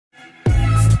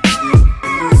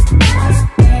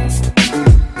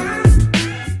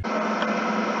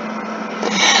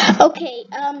Okay,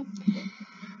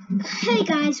 hey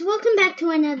guys, welcome back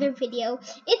to another video.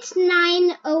 It's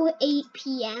 9:08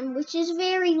 p.m., which is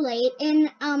very late,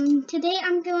 and today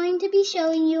I'm going to be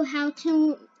showing you how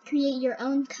to create your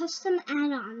own custom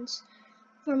add-ons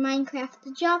for Minecraft,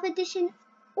 the Java edition,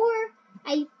 or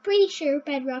I'm pretty sure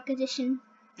Bedrock edition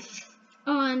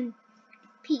on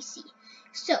PC.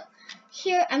 So,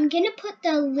 here I'm going to put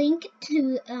the link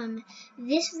to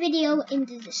this video in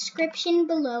the description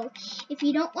below. If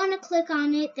you don't want to click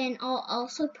on it, then I'll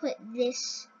also put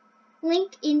this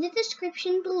link in the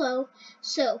description below.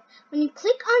 So, when you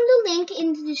click on the link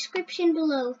in the description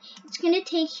below, it's going to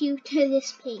take you to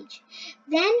this page.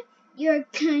 Then, you're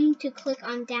going to click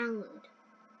on download.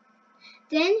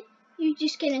 Then, you're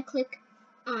just going to click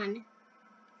on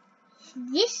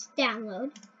this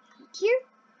download here.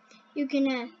 You're going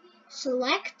to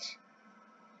select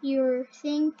your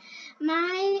thing.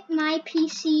 My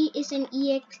PC is an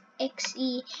exe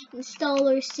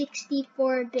installer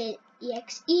 64-bit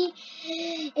exe.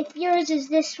 If yours is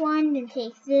this one, then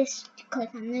take this,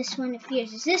 click on this one. If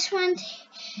yours is this one,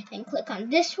 then click on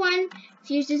this one. If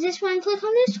yours is this one, click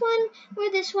on this one, or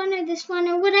this one, or this one,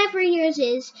 or whatever yours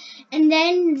is. And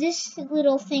then this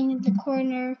little thing in the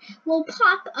corner will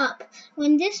pop up.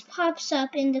 When this pops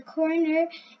up in the corner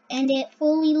and it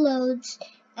fully loads,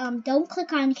 don't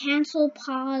click on cancel,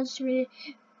 pause,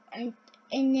 and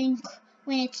then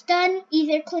when it's done,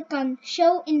 either click on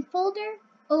show in folder,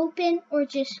 open, or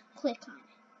just click on it.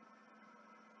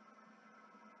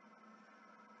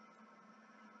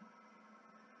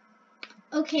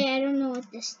 Okay, I don't know what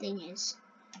this thing is.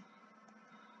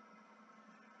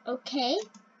 Okay,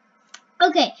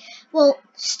 well,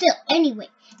 still, anyway,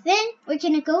 then we're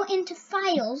going to go into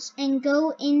files and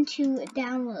go into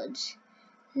downloads.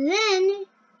 Then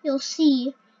you'll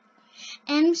see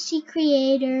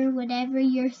MCreator, whatever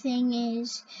your thing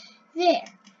is, there.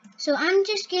 So I'm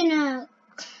just gonna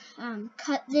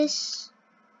cut this,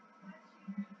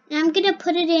 and I'm gonna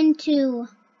put it into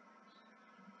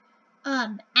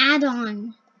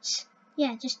add-ons.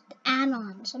 Yeah, just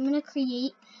add-ons. I'm gonna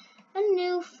create a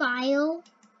new file.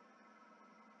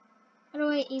 How do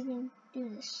I even do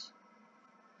this?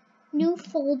 New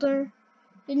folder.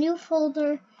 The new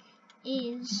folder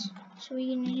is, so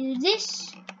we're gonna do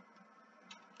this.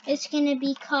 It's gonna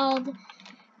be called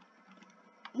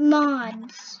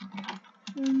mods.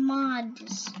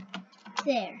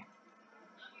 There.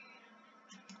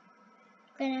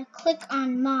 Gonna click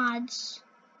on mods,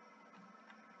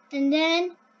 and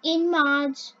then in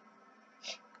mods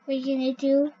we're gonna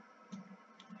do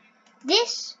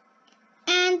this,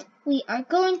 and we are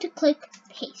going to click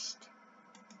paste.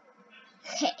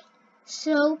 Okay,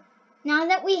 so now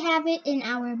that we have it in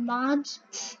our mods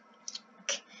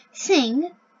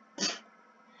thing,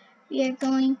 we are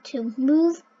going to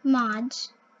move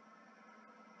mods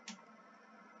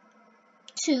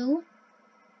to,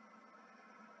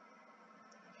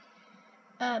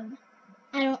 I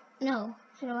don't know,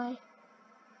 how do I?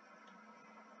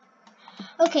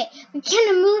 Okay, we're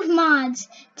gonna move mods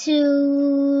to,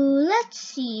 let's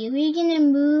see, we're gonna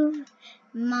move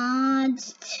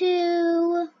mods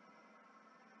to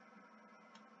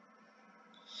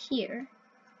here,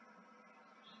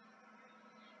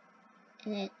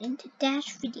 and then into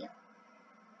dash video.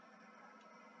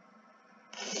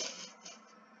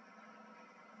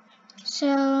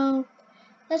 So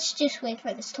let's just wait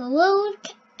for this to load,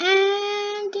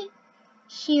 and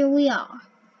here we are.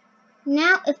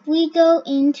 Now if we go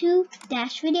into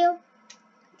dash video, you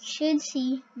should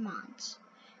see mods.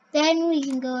 Then we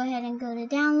can go ahead and go to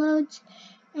downloads,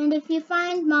 and if you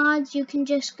find mods, you can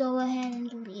just go ahead and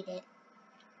delete it,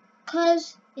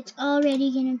 because it's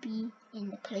already going to be in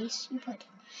the place you put it.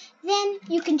 Then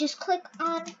you can just click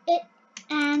on it,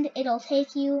 and it'll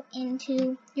take you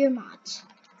into your mods.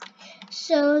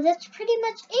 So that's pretty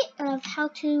much it of how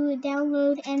to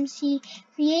download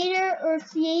MCreator or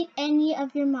create any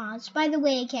of your mods. By the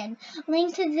way, again,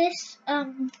 link to this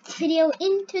video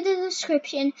into the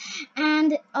description,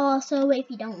 and also if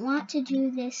you don't want to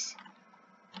do this,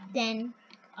 then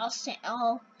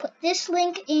I'll put this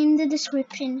link in the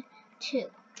description too.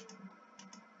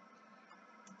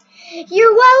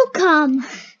 You're welcome.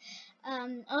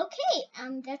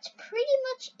 Okay, that's pretty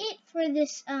much it for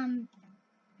this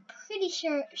pretty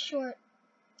short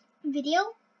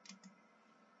video.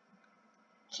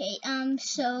 Okay,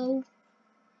 so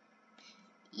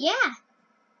yeah,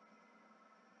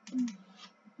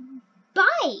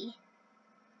 bye,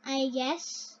 I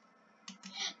guess.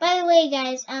 By the way,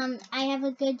 guys, I have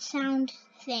a good sound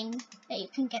thing that you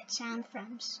can get sound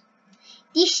from.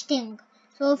 This thing.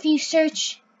 So if you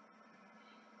search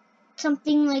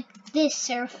something like this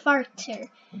or fart or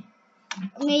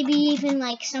maybe even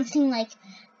like something like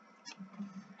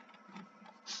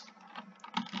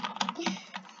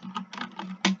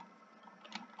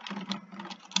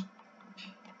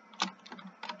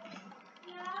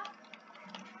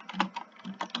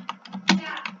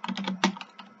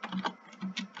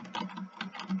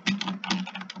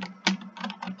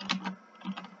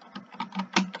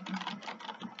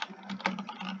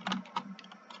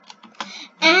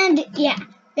and yeah,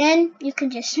 then you can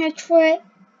just search for it.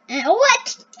 And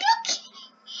what?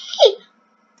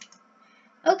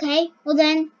 Okay, well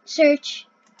then search.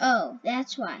 Oh,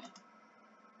 that's why.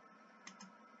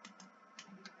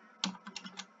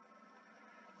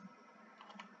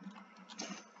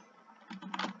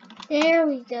 There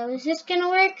we go. Is this gonna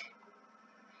work?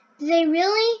 Do they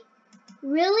really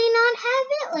not have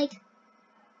it? Like,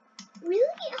 really?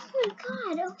 Oh my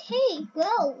god, okay.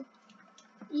 Well,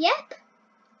 yep.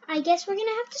 I guess we're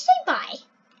gonna have to say bye.